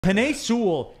Penei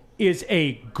Sewell is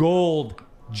a gold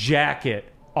jacket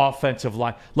offensive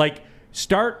line. Like,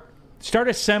 start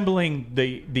assembling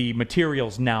the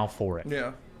materials now for it.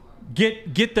 Yeah.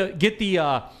 Get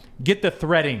the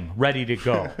threading ready to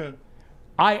go.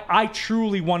 I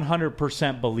truly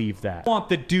 100% believe that. I want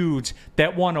the dudes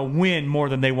that want to win more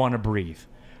than they want to breathe.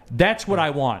 That's what I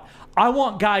want. I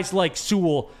want guys like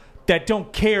Sewell that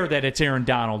don't care that it's Aaron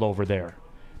Donald over there.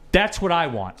 That's what I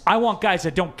want. I want guys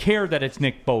that don't care that it's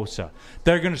Nick Bosa.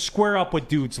 They're going to square up with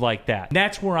dudes like that. And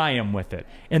that's where I am with it.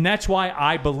 And that's why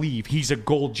I believe he's a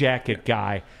gold jacket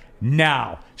guy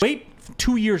now. Wait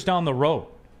 2 years down the road.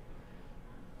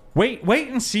 Wait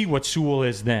and see what Sewell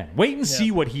is then. Wait and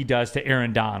see what he does to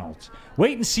Aaron Donald's.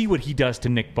 Wait and see what he does to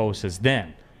Nick Bosa's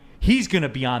then. He's going to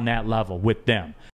be on that level with them.